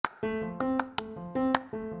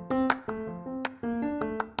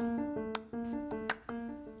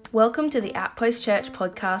Welcome to the Outpost Church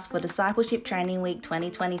podcast for Discipleship Training Week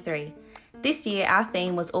 2023. This year, our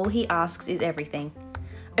theme was All He Asks is Everything.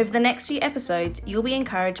 Over the next few episodes, you'll be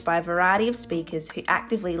encouraged by a variety of speakers who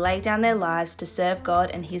actively lay down their lives to serve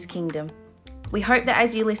God and His kingdom. We hope that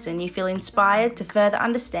as you listen, you feel inspired to further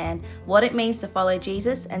understand what it means to follow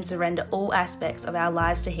Jesus and surrender all aspects of our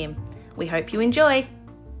lives to Him. We hope you enjoy.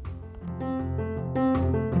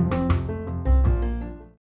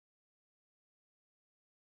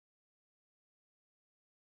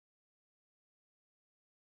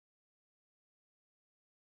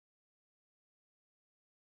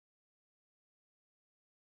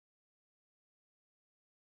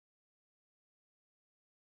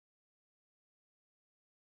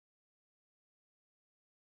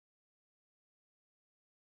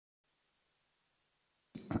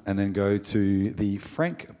 And then go to the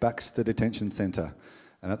Frank Baxter Detention Centre.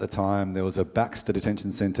 And at the time, there was a Baxter Detention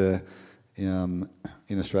Centre in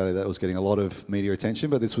Australia that was getting a lot of media attention,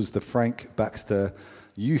 but this was the Frank Baxter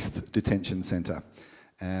Youth Detention Centre.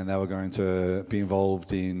 And they were going to be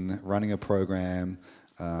involved in running a program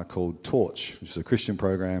called Torch, which is a Christian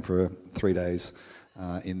program for 3 days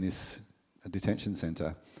in this detention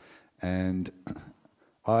centre. And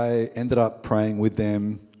I ended up praying with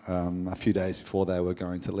them a few days before they were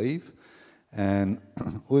going to leave, and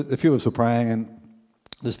a few of us were praying, and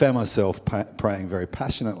just found myself praying very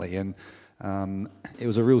passionately, and it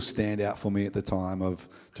was a real standout for me at the time of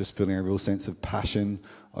just feeling a real sense of passion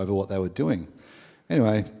over what they were doing.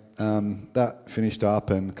 Anyway, that finished up,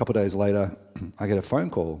 and a couple of days later, I get a phone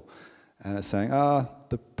call, and it's saying,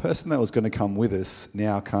 the person that was going to come with us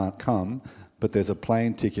now can't come, but there's a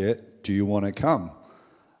plane ticket, do you want to come?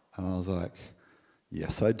 And I was like,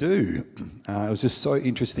 yes, I do. It was just so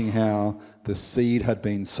interesting how the seed had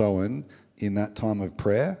been sown in that time of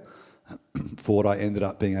prayer for what I ended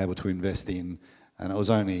up being able to invest in. And it was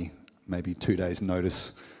only maybe 2 days'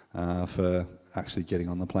 notice for actually getting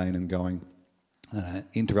on the plane and going.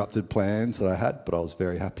 Interrupted plans that I had, but I was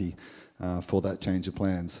very happy for that change of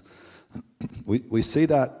plans. We see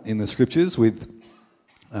that in the scriptures with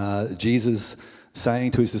Jesus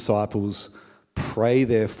saying to his disciples, "Pray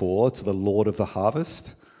therefore to the Lord of the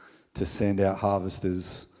harvest to send out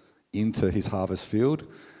harvesters into his harvest field."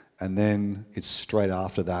 And then it's straight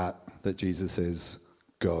after that Jesus says,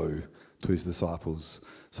 "Go," to his disciples.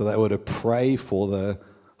 So they were to pray for the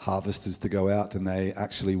harvesters to go out, and they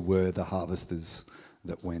actually were the harvesters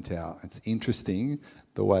that went out. It's interesting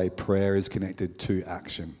the way prayer is connected to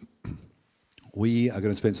action. We are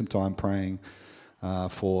going to spend some time praying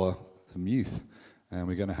for some youth. And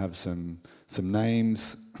we're going to have some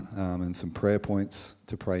names and some prayer points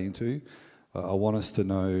to pray into. I want us to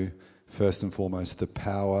know, first and foremost, the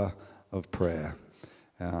power of prayer.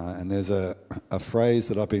 And there's a phrase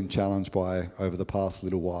that I've been challenged by over the past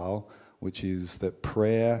little while, which is that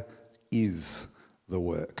prayer is the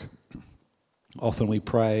work. Often we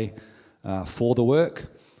pray for the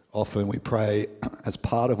work. Often we pray as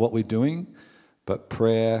part of what we're doing. But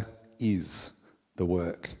prayer is the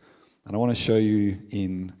work. And I want to show you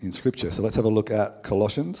in Scripture. So let's have a look at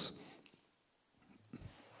Colossians.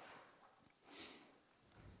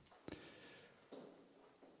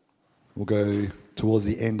 We'll go towards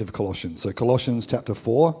the end of Colossians. So Colossians chapter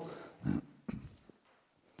 4,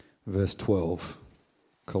 verse 12.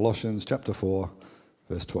 Colossians chapter 4,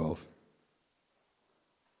 verse 12.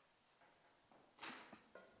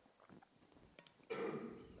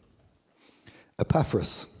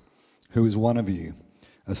 Epaphras, who is one of you,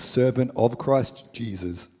 a servant of Christ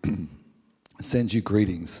Jesus, sends you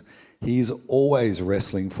greetings. He is always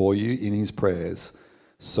wrestling for you in his prayers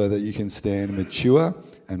so that you can stand mature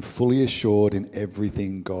and fully assured in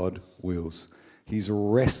everything God wills. He's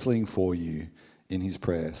wrestling for you in his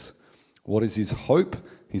prayers. What is his hope?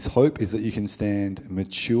 His hope is that you can stand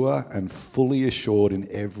mature and fully assured in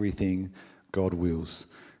everything God wills.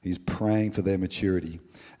 He's praying for their maturity.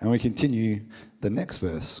 And we continue the next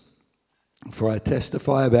verse. For I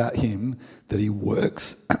testify about him that he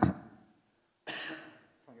works.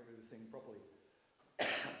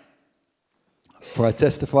 For I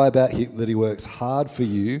testify about him that he works hard for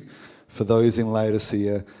you, for those in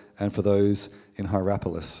Laodicea and for those in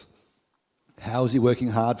Hierapolis. How is he working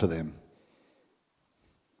hard for them?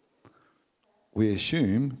 We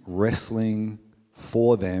assume wrestling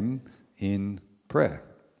for them in prayer.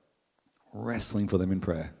 Wrestling for them in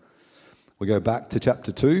prayer. We go back to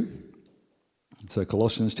chapter 2. So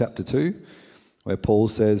Colossians chapter 2, where Paul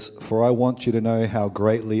says, "For I want you to know how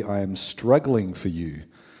greatly I am struggling for you,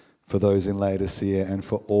 for those in Laodicea and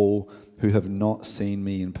for all who have not seen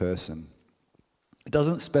me in person. It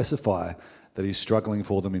doesn't specify that he's struggling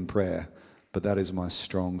for them in prayer, but that is my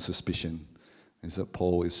strong suspicion, is that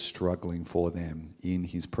Paul is struggling for them in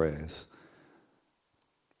his prayers.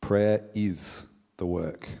 Prayer is the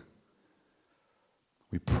work.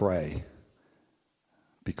 We pray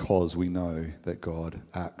because we know that God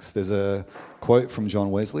acts. There's a quote from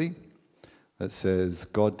John Wesley that says,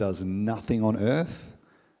 God does nothing on earth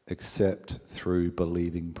except through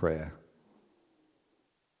believing prayer.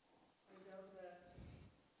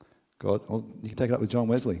 God, well, you can take it up with John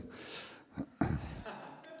Wesley.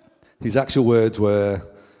 His actual words were,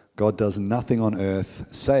 God does nothing on earth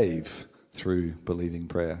save through believing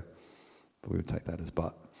prayer. But we would take that as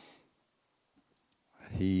but.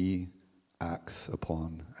 He acts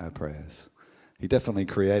upon our prayers. He definitely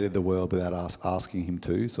created the world without us asking him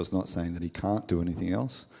to, so it's not saying that he can't do anything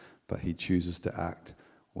else, but he chooses to act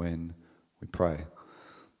when we pray.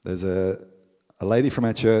 There's a lady from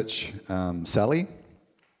our church, Sally,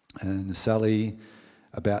 and Sally,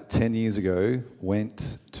 about 10 years ago,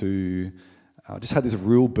 went to, just had this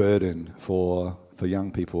real burden for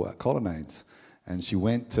young people at Colonnades. And she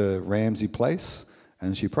went to Ramsey Place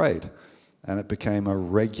and she prayed. And it became a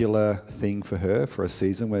regular thing for her for a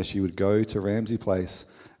season where she would go to Ramsey Place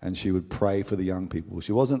and she would pray for the young people.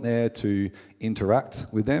 She wasn't there to interact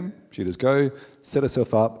with them. She'd just go, set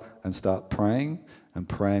herself up and start praying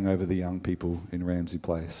over the young people in Ramsey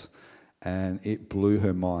Place. And it blew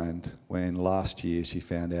her mind when last year she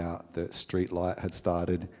found out that Streetlight had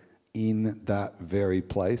started in that very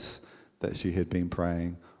place that she had been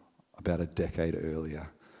praying about a decade earlier.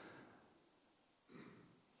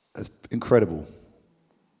 It's incredible.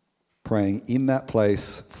 Praying in that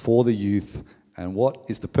place for the youth. And what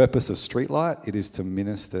is the purpose of Streetlight? It is to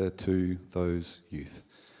minister to those youth.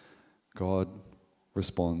 God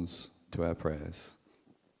responds to our prayers.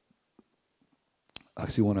 I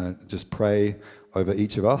actually want to just pray over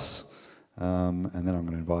each of us, and then I'm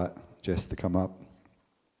going to invite Jess to come up,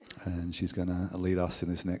 and she's going to lead us in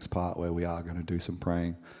this next part where we are going to do some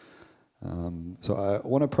praying. So I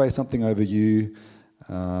want to pray something over you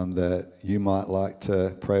that you might like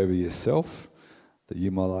to pray over yourself, that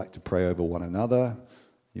you might like to pray over one another,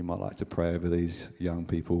 you might like to pray over these young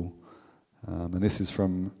people. And this is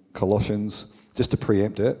from Colossians, just to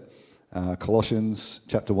preempt it, Colossians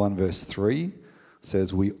chapter 1 verse 3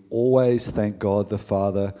 says, we always thank God the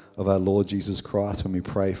Father of our Lord Jesus Christ when we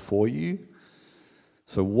pray for you.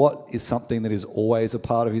 So what is something that is always a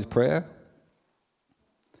part of his prayer?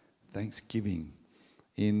 Thanksgiving.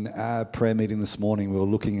 In our prayer meeting this morning, we were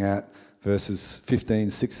looking at verses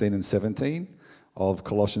 15, 16 and 17 of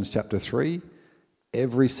Colossians chapter 3.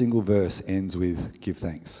 Every single verse ends with give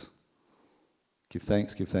thanks. Give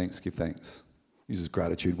thanks, give thanks, give thanks. Uses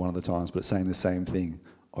gratitude one of the times, but it's saying the same thing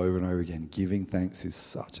over and over again. Giving thanks is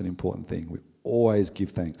such an important thing. We always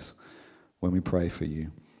give thanks when we pray for you.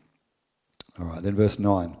 All right, then verse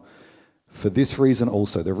 9. For this reason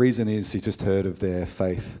also, the reason is he just heard of their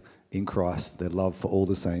faith in Christ, their love for all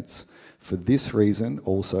the saints. For this reason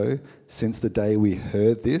also, since the day we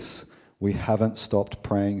heard this, we haven't stopped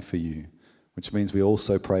praying for you, which means we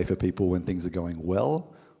also pray for people when things are going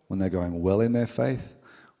well, when they're going well in their faith,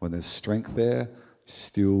 when there's strength there,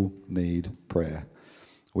 still need prayer.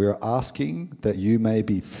 We are asking that you may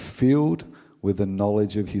be filled with the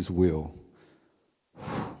knowledge of his will.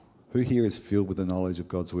 Who here is filled with the knowledge of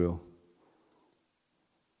God's will?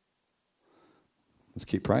 Let's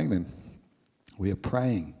keep praying then. We are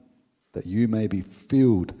praying that you may be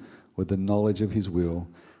filled with the knowledge of his will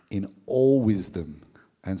in all wisdom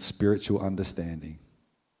and spiritual understanding.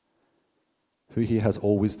 Who here has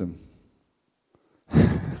all wisdom?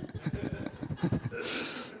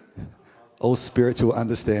 All spiritual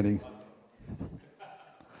understanding.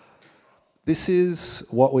 This is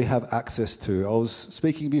what we have access to. I was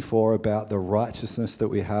speaking before about the righteousness that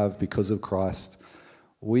we have because of Christ.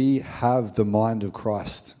 We have the mind of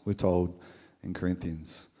Christ, we're told in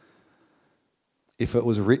Corinthians. If it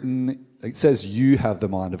was written, it says you have the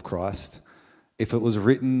mind of Christ. If it was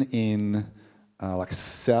written in like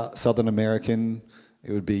Southern American,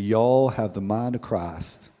 it would be y'all have the mind of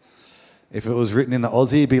Christ. If it was written in the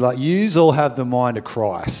Aussie, it'd be like, yous all have the mind of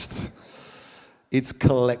Christ. It's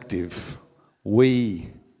collective. We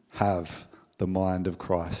have the mind of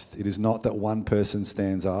Christ. It is not that one person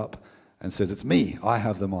stands up and says, it's me, I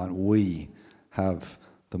have the mind. We have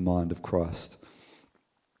the mind of Christ.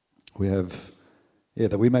 We have,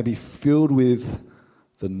 that we may be filled with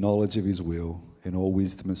the knowledge of his will in all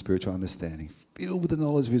wisdom and spiritual understanding. Filled with the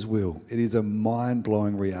knowledge of his will. It is a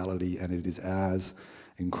mind-blowing reality and it is ours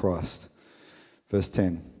in Christ. Verse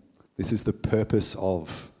 10, this is the purpose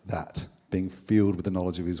of that, being filled with the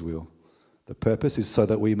knowledge of his will. The purpose is so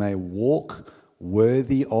that we may walk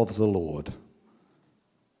worthy of the Lord.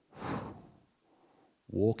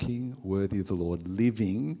 Walking worthy of the Lord,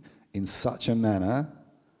 living in such a manner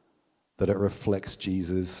that it reflects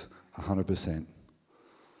Jesus 100%.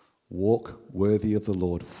 Walk worthy of the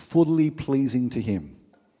Lord, fully pleasing to him,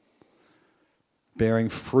 bearing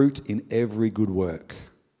fruit in every good work,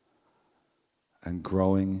 and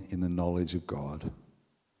growing in the knowledge of God.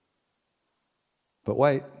 But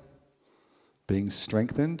wait, being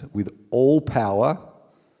strengthened with all power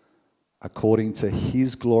according to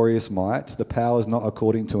his glorious might. The power is not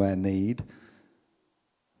according to our need.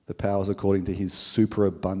 The power is according to his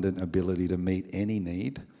superabundant ability to meet any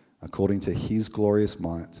need, according to his glorious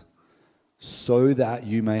might, so that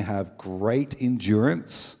you may have great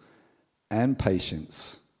endurance and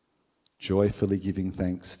patience, joyfully giving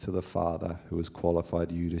thanks to the Father who has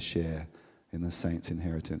qualified you to share in the saints'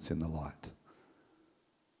 inheritance in the light.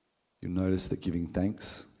 You'll notice that giving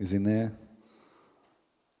thanks is in there.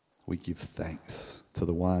 We give thanks to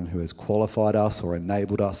the one who has qualified us or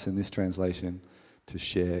enabled us in this translation to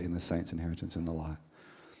share in the saints' inheritance in the light.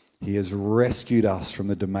 He has rescued us from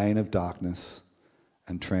the domain of darkness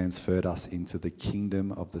and transferred us into the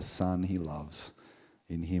kingdom of the Son he loves.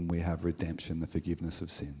 In him we have redemption, the forgiveness of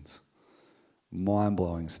sins.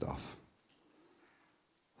 Mind-blowing stuff.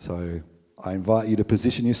 So I invite you to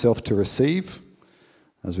position yourself to receive.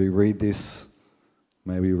 As we read this,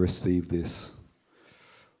 may we receive this.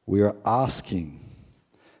 We are asking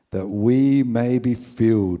that we may be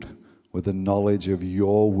filled with the knowledge of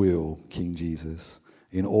your will, King Jesus,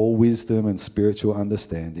 in all wisdom and spiritual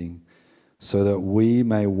understanding, so that we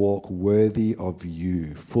may walk worthy of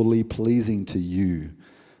you, fully pleasing to you,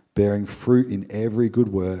 bearing fruit in every good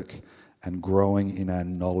work and growing in our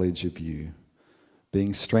knowledge of you,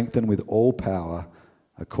 being strengthened with all power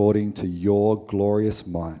according to your glorious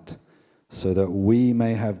might, so that we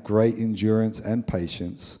may have great endurance and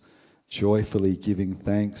patience, joyfully giving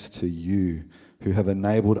thanks to you who have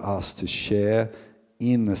enabled us to share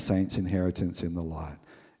in the saints' inheritance in the light.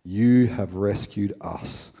 You have rescued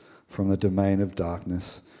us from the domain of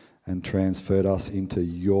darkness and transferred us into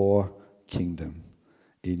your kingdom.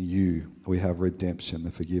 In you we have redemption,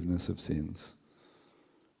 the forgiveness of sins.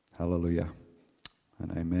 Hallelujah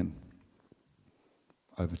and amen.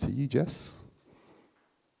 Over to you, Jess.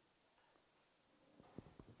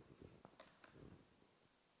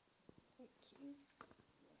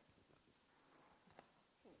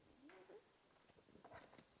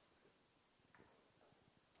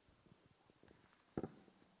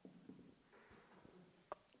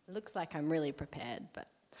 Looks like I'm really prepared, but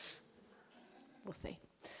we'll see.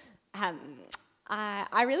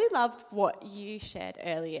 I really loved what you shared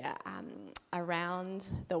earlier around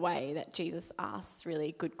the way that Jesus asks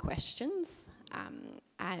really good questions.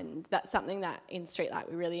 And that's something that in Streetlight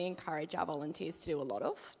we really encourage our volunteers to do a lot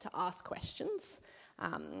of, to ask questions,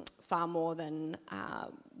 far more than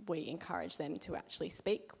we encourage them to actually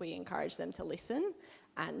speak. We encourage them to listen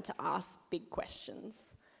and to ask big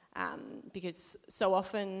questions. Because so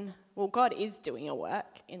often, well, God is doing a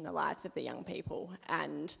work in the lives of the young people,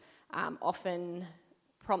 and often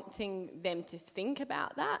prompting them to think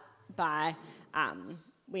about that by,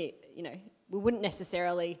 we wouldn't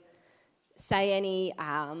necessarily say any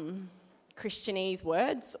Christianese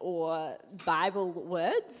words or Bible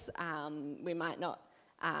words. We might not,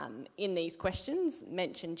 in these questions,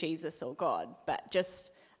 mention Jesus or God, but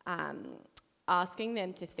just asking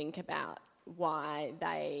them to think about why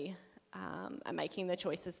they are making the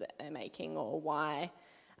choices that they're making, or why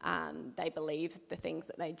they believe the things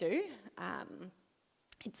that they do.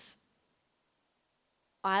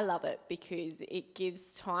 I love it because it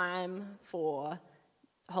gives time for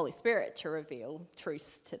the Holy Spirit to reveal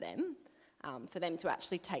truths to them, for them to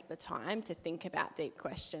actually take the time to think about deep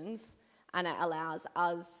questions, and it allows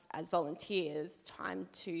us as volunteers time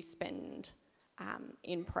to spend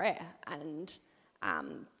in prayer and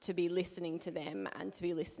to be listening to them and to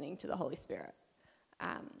be listening to the Holy Spirit.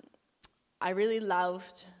 I really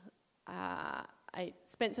loved, I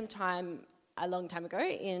spent some time a long time ago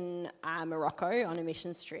in Morocco on a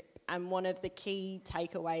missions trip, and one of the key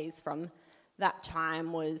takeaways from that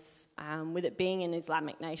time was with it being an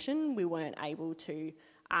Islamic nation, we weren't able to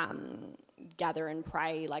gather and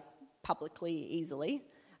pray like publicly easily.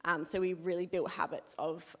 So we really built habits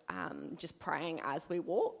of just praying as we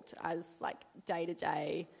walked, as like day to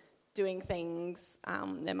day, doing things.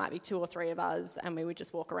 There might be 2 or 3 of us, and we would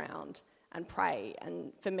just walk around and pray.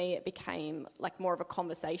 And for me, it became like more of a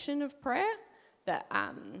conversation of prayer, that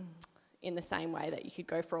in the same way that you could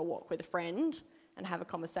go for a walk with a friend and have a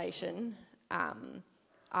conversation,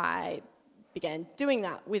 I began doing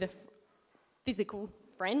that with a physical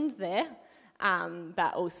friend there,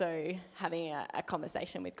 but also having a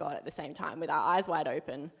conversation with God at the same time, with our eyes wide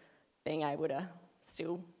open, being able to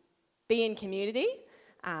still be in community,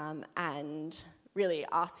 and really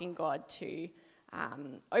asking God to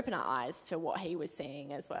open our eyes to what he was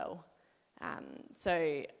seeing as well. So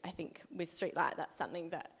I think with Streetlight, that's something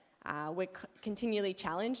that we're continually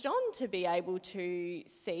challenged on, to be able to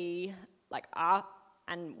see,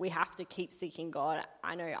 and we have to keep seeking God.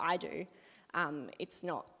 I know I do. It's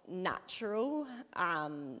not natural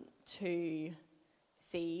to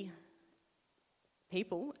see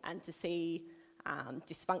people and to see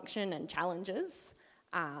dysfunction and challenges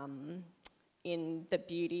in the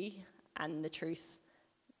beauty and the truth,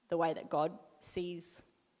 the way that God sees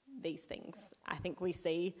these things. I think we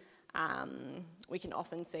can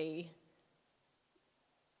often see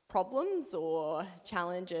problems or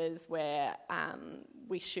challenges where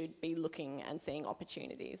we should be looking and seeing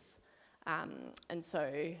opportunities. And so,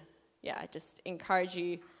 I just encourage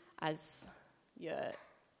you, as you're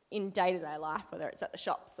in day-to-day life, whether it's at the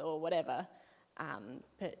shops or whatever,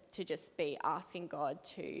 but to just be asking God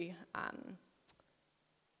to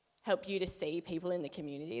help you to see people in the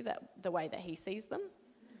community the way that he sees them,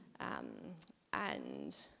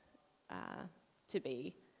 and to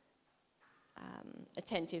be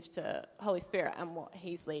attentive to Holy Spirit and what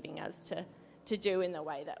he's leading us to do in the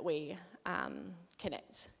way that we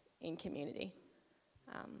connect in community,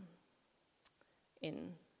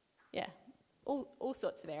 in all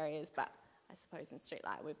sorts of areas, but I suppose in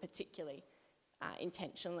Streetlight we're particularly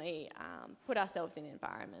intentionally put ourselves in an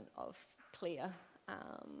environment of clear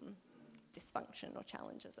dysfunction or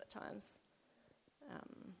challenges at times.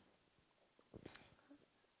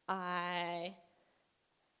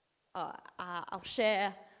 I'll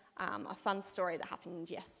share a fun story that happened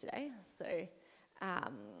yesterday. So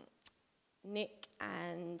Nick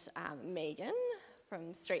and Megan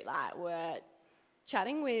from Streetlight were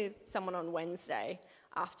chatting with someone on Wednesday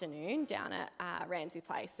afternoon down at Ramsey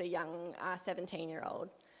Place, a young 17-year-old.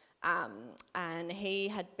 And he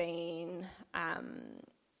had been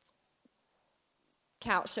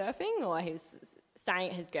couch surfing, or he was staying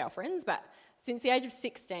at his girlfriend's, but since the age of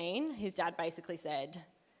 16, his dad basically said,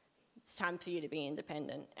 "It's time for you to be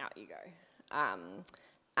independent, out you go."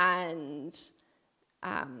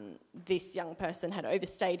 This young person had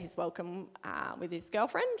overstayed his welcome with his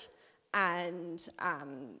girlfriend, and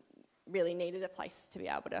really needed a place to be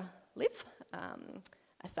able to live,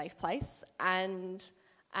 a safe place. And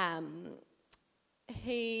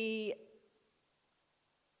he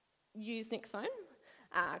used Nick's phone,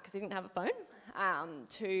 because he didn't have a phone,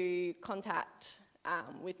 to contact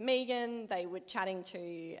with Megan. They were chatting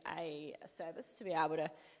to a service to be able to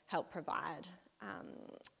help provide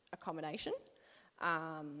accommodation.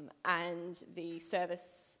 And the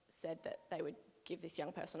service said that they would give this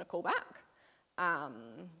young person a call back.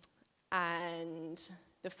 And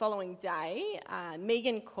the following day,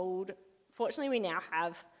 Megan called. Fortunately, we now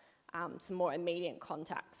have some more immediate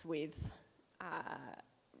contacts with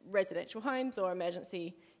residential homes or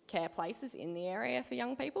emergency care places in the area for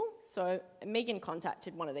young people. So Megan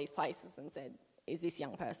contacted one of these places and said, "Is this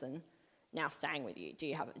young person now staying with you? Do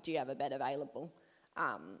you have a bed available?"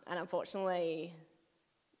 And unfortunately,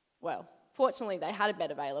 fortunately they had a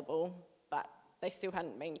bed available, but they still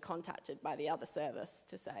hadn't been contacted by the other service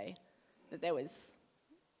to say that there was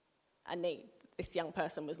a need. This young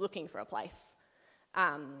person was looking for a place.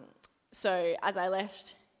 So as I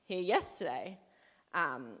left here yesterday,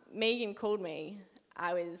 Megan called me.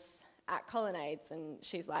 I was at Colonnades, and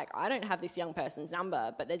she's like, "I don't have this young person's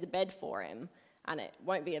number, but there's a bed for him, and it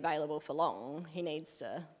won't be available for long. He needs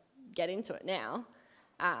to get into it now.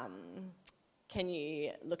 Can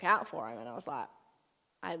you look out for him?" And I was like,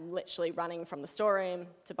 I'm literally running from the storeroom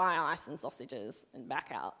to buy ice and sausages and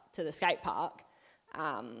back out to the skate park.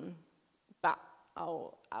 But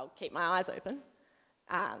I'll keep my eyes open.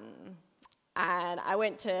 And I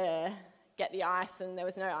went to get the ice, and there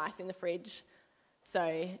was no ice in the fridge.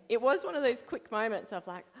 So it was one of those quick moments of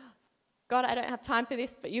like, "God, I don't have time for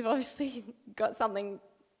this, but you've obviously got time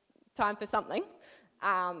for something."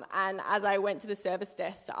 And as I went to the service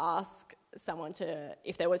desk to ask someone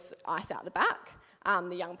if there was ice out the back,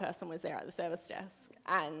 the young person was there at the service desk.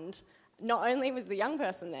 And not only was the young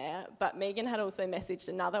person there, but Megan had also messaged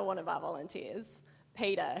another one of our volunteers,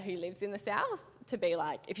 Peter, who lives in the south, to be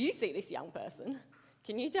like, "If you see this young person,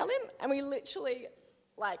 can you tell him?" And we literally,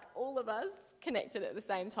 all of us connected at the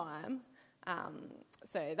same time.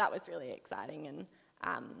 So that was really exciting. And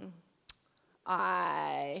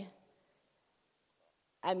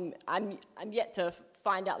I'm yet to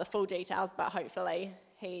find out the full details, but hopefully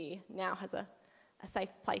he now has a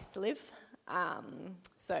safe place to live.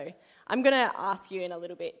 So I'm going to ask you in a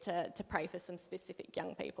little bit to pray for some specific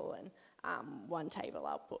young people, and one table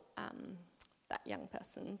I'll put that young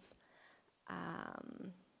person's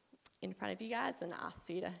in front of you guys and ask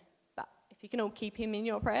for you to, but if you can all keep him in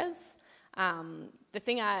your prayers. The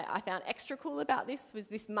thing I found extra cool about this was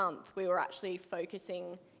this month we were actually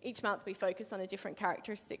focusing, each month we focus on a different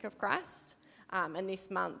characteristic of Christ, and this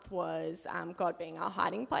month was God being our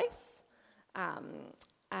hiding place.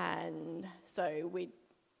 And so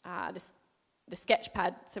the sketch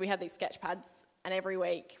pad, so we have these sketch pads, and every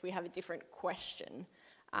week we have a different question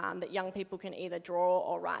that young people can either draw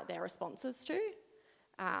or write their responses to,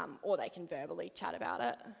 or they can verbally chat about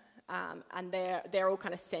it. And they're all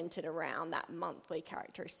kind of centred around that monthly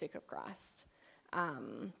characteristic of Christ.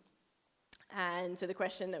 And so the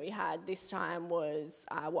question that we had this time was,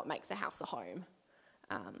 what makes a house a home?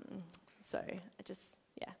 So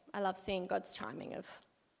I love seeing God's timing of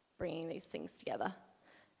bringing these things together.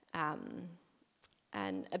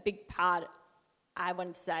 And a big part I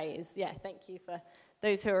wanted to say is, thank you for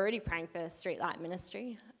those who are already praying for Streetlight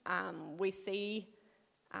Ministry. We see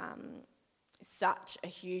such a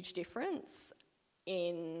huge difference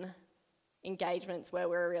in engagements where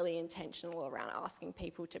we're really intentional around asking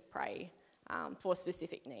people to pray for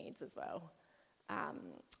specific needs as well.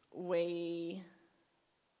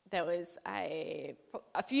 There was a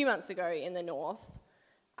few months ago in the north,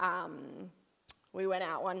 we went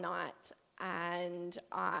out one night, and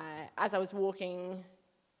as I was walking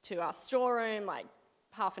to our storeroom, like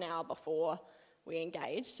half an hour before we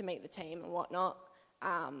engaged to meet the team and whatnot,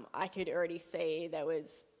 I could already see there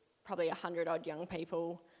was probably 100 odd young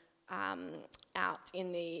people out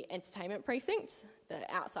in the entertainment precinct, the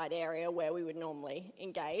outside area where we would normally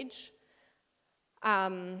engage.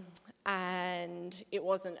 And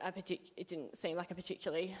it didn't seem like a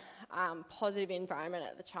particularly positive environment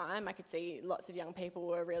at the time. I could see lots of young people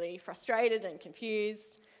were really frustrated and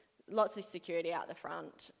confused, lots of security out the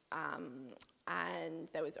front, and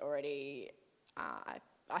there was already,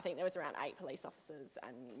 I think there was around 8 police officers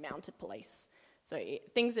and mounted police. So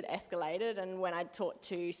things had escalated, and when I talked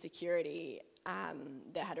to security,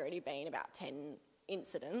 there had already been about 10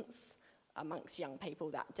 incidents amongst young people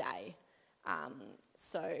that day.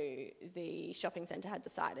 So the shopping centre had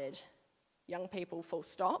decided young people full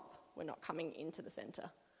stop, we're not coming into the centre.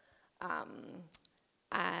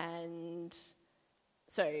 And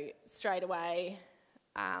so straight away,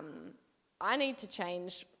 I need to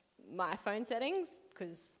change my phone settings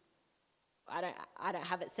because I don't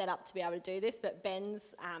have it set up to be able to do this, but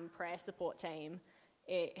Ben's prayer support team,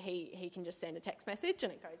 he can just send a text message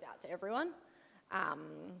and it goes out to everyone.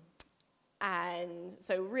 And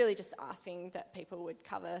so really just asking that people would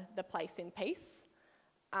cover the place in peace.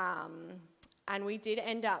 And we did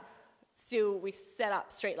end up we set up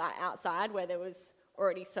Streetlight outside where there was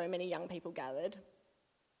already so many young people gathered.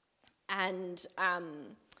 And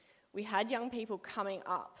we had young people coming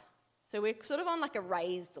up. So we're sort of on like a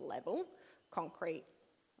raised level, concrete,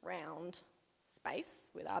 round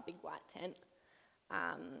space with our big white tent.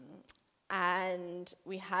 And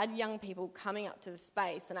we had young people coming up to the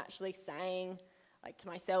space and actually saying, like to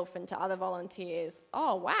myself and to other volunteers,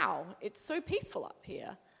 oh wow, it's so peaceful up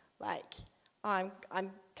here. Like I'm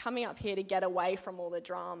coming up here to get away from all the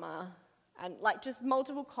drama, and like just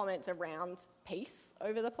multiple comments around peace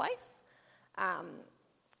over the place,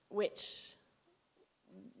 which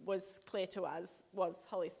was clear to us was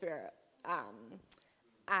Holy Spirit.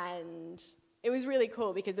 And it was really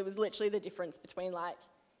cool because it was literally the difference between like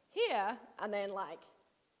here and then like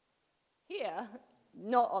here,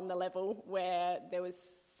 not on the level where there was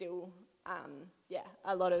still,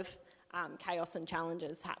 a lot of chaos and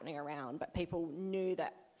challenges happening around, but people knew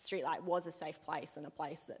that Streetlight was a safe place and a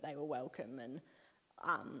place that they were welcome and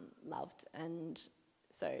loved. And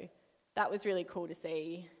so that was really cool to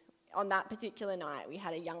see. On that particular night, we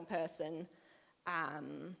had a young person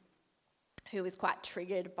who was quite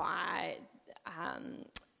triggered by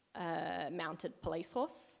a mounted police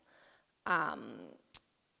horse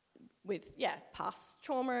with, past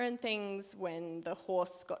trauma and things. When the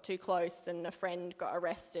horse got too close and a friend got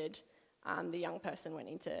arrested, the young person went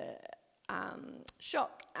into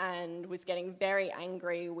shock and was getting very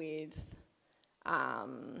angry with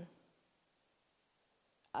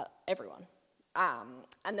everyone.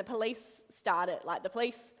 And the police saw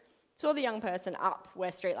the young person up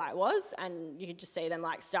where Streetlight was, and you could just see them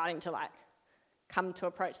like starting to like come to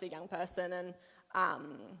approach the young person. And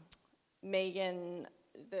Megan,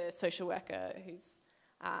 the social worker who's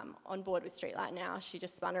on board with Streetlight now, she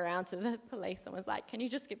just spun around to the police and was like, "Can you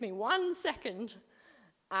just give me 1 second?"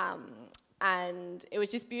 And it was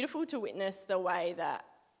just beautiful to witness the way that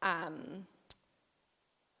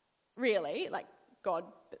really, like, God,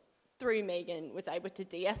 through Megan, was able to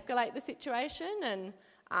de-escalate the situation,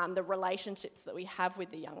 and the relationships that we have with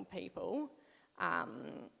the young people.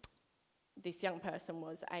 This young person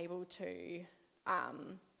was able to,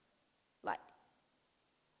 like,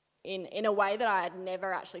 in a way that I had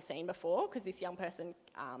never actually seen before, because this young person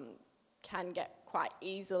can get quite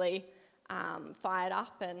easily fired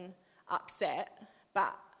up and upset,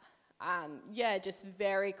 but just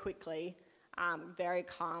very quickly, very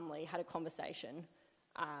calmly had a conversation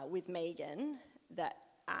with Megan that,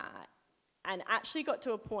 and actually got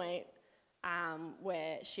to a point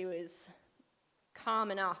where she was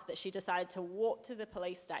calm enough that she decided to walk to the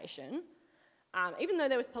police station, even though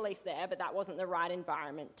there was police there, but that wasn't the right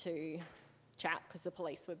environment to chat because the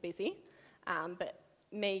police were busy. But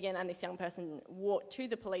Megan and this young person walked to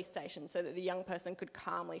the police station so that the young person could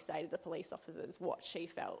calmly say to the police officers what she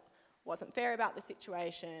felt wasn't fair about the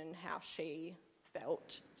situation, how she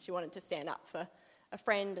felt. She wanted to stand up for a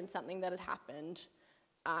friend and something that had happened.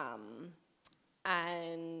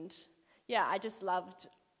 I just loved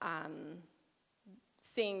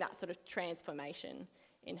seeing that sort of transformation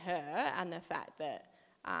in her, and the fact that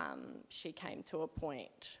she came to a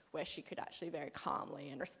point where she could actually very calmly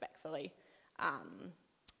and respectfully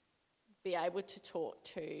be able to talk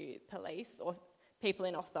to police or people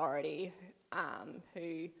in authority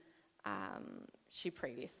who she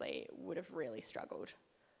previously would have really struggled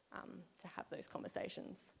to have those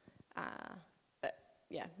conversations. But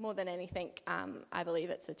yeah, more than anything, I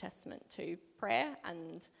believe it's a testament to prayer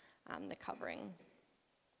and the covering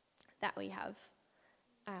that we have.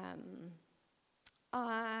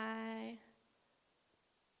 I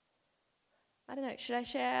don't know, should I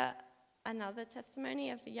share another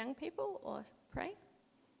testimony of the young people or pray?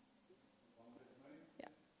 Yeah.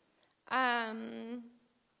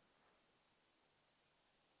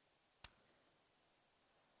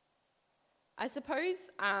 I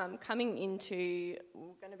suppose coming into,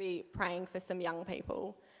 we're going to be praying for some young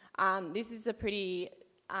people. This is a pretty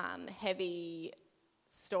heavy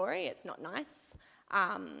story. It's not nice,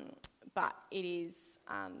 but it is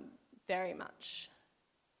very much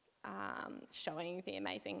showing the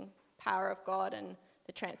amazing power of God and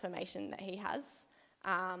the transformation that He has.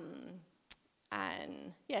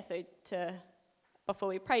 Before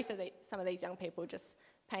we pray for some of these young people, just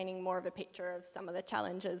painting more of a picture of some of the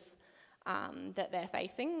challenges that they're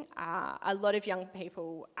facing. A lot of young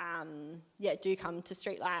people, do come to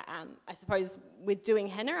Streetlight. I suppose with doing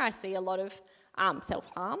henna, I see a lot of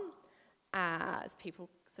self-harm as people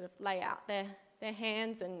sort of lay out their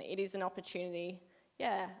hands, and it is an opportunity,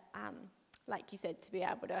 like you said, to be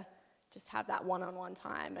able to just have that one-on-one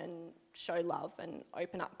time and show love and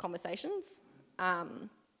open up conversations.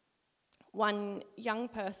 One young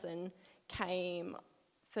person came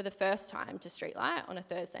for the first time to Streetlight on a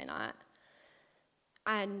Thursday night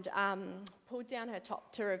and pulled down her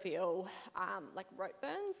top to reveal rope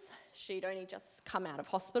burns. She'd only just come out of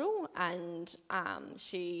hospital, and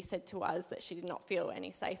she said to us that she did not feel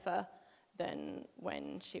any safer than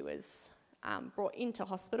when she was brought into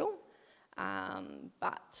hospital,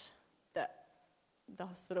 but that the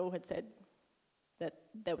hospital had said that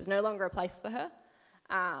there was no longer a place for her.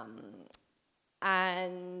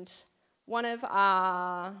 And one of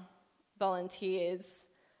our volunteers,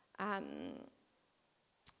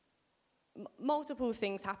 multiple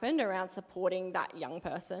things happened around supporting that young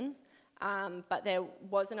person, but there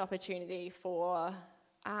was an opportunity for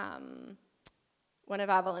one of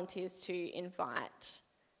our volunteers to invite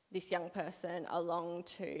this young person along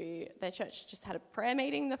to their church. Just had a prayer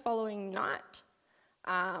meeting the following night,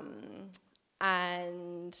 and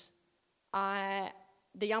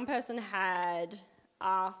the young person had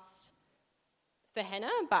asked for henna,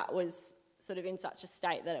 but was sort of in such a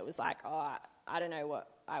state that it was like, oh, I don't know what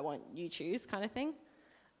I want, you choose, kind of thing.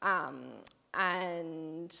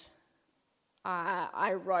 And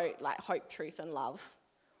I wrote like hope, truth and love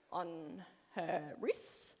on her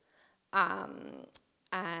wrists. And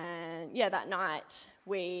that night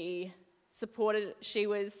we supported,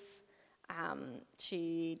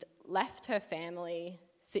 she'd left her family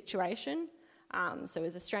situation, so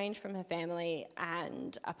was estranged from her family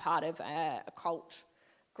and a part of a cult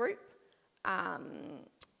group.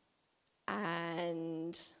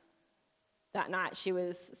 And that night she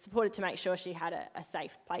was supported to make sure she had a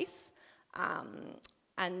safe place.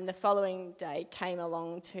 And the following day came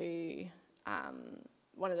along to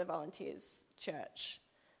one of the volunteers' church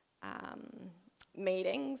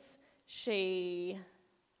meetings. She,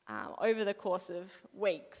 over the course of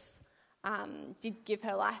weeks, did give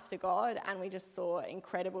her life to God, and we just saw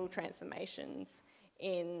incredible transformations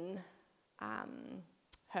in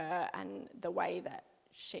her and the way that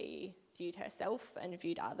she viewed herself and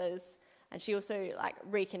viewed others. And she also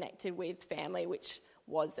reconnected with family, which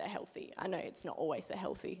was a healthy, I know it's not always a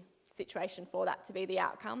healthy situation for that to be the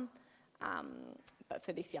outcome, but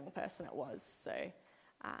for this young person it was. So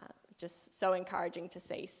just so encouraging to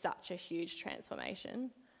see such a huge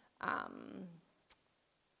transformation.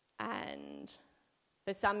 And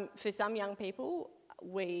for some young people,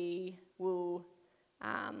 we will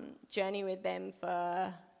journey with them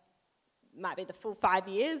for might be the full 5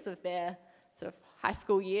 years of their sort of high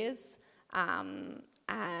school years,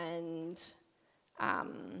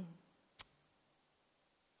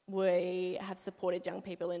 we have supported young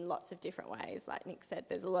people in lots of different ways. Like Nick said,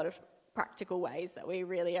 there's a lot of practical ways that we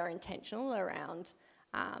really are intentional around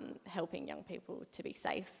helping young people to be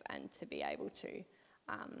safe and to be able to,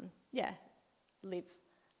 live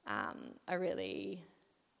a really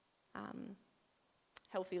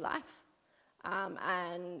healthy life.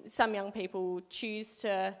 And some young people choose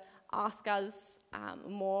to ask us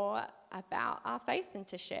more about our faith and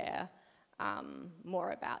to share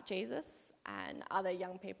more about Jesus. And other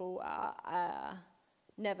young people are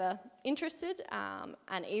never interested.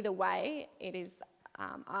 And either way, it is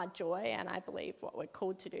our joy, and I believe what we're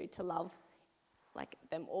called to do, to love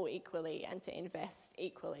them all equally and to invest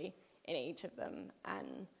equally in each of them.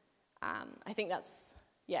 And I think that's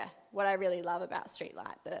what I really love about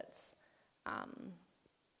Streetlight, that it's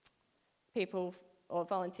people or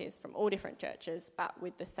volunteers from all different churches, but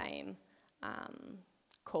with the same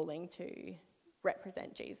calling to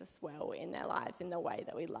represent Jesus well in their lives in the way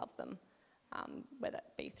that we love them, whether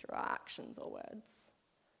it be through our actions or words.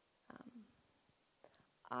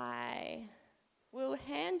 I will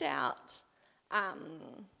hand out,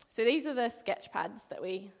 so these are the sketch pads that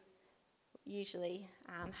we usually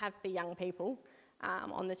have for young people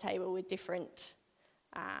on the table with different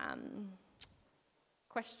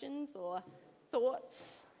questions or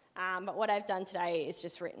thoughts. But what I've done today is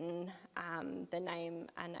just written the name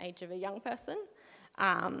and age of a young person.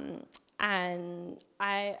 And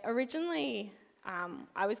I originally,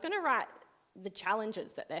 I was going to write the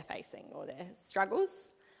challenges that they're facing or their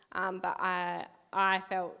struggles, but I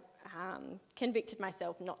felt convicted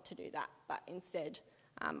myself not to do that, but instead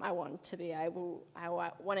I want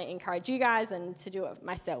to encourage you guys and to do it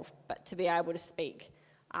myself, but to be able to speak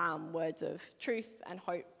words of truth and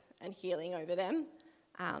hope and healing over them.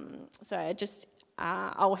 So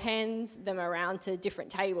I'll hand them around to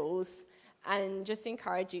different tables and just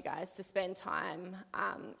encourage you guys to spend time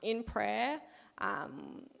in prayer,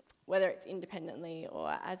 whether it's independently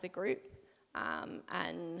or as a group,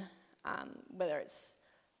 and whether it's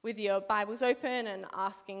with your Bibles open and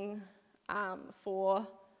asking for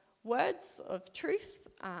words of truth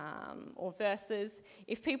or verses.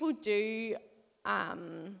 If people do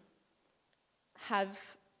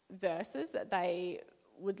have verses that they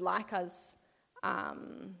would like us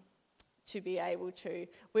to be able to,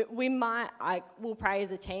 we'll pray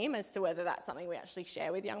as a team as to whether that's something we actually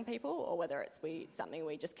share with young people or whether it's something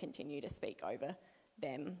we just continue to speak over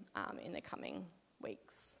them in the coming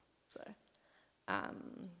weeks. So,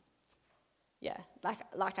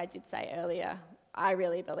 like I did say earlier, I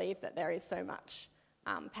really believe that there is so much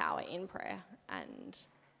power in prayer, and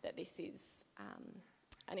that this is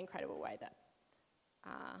an incredible way that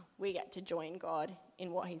we get to join God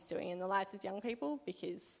in what he's doing in the lives of young people,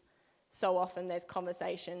 because so often there's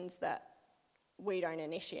conversations that we don't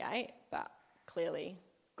initiate, but clearly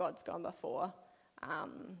God's gone before,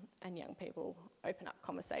 and young people open up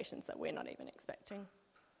conversations that we're not even expecting.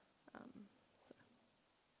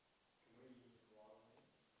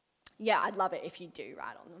 Yeah, I'd love it if you do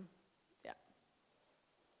write on them. Yeah.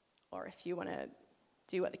 Or if you want to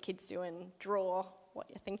do what the kids do and draw what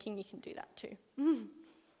you're thinking, you can do that too.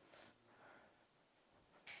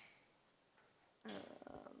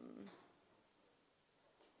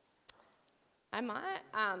 I might,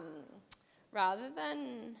 rather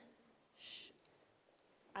than,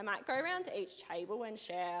 I might go around to each table and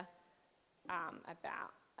share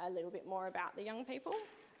about a little bit more about the young people,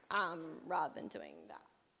 rather than doing that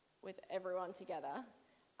with everyone together.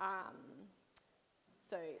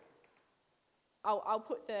 So I'll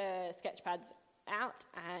put the sketch pads out,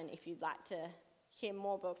 and if you'd like to hear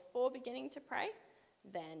more before beginning to pray,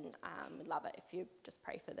 then we'd love it if you just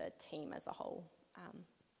pray for the team as a whole,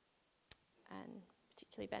 and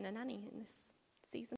particularly Ben and Annie in this season.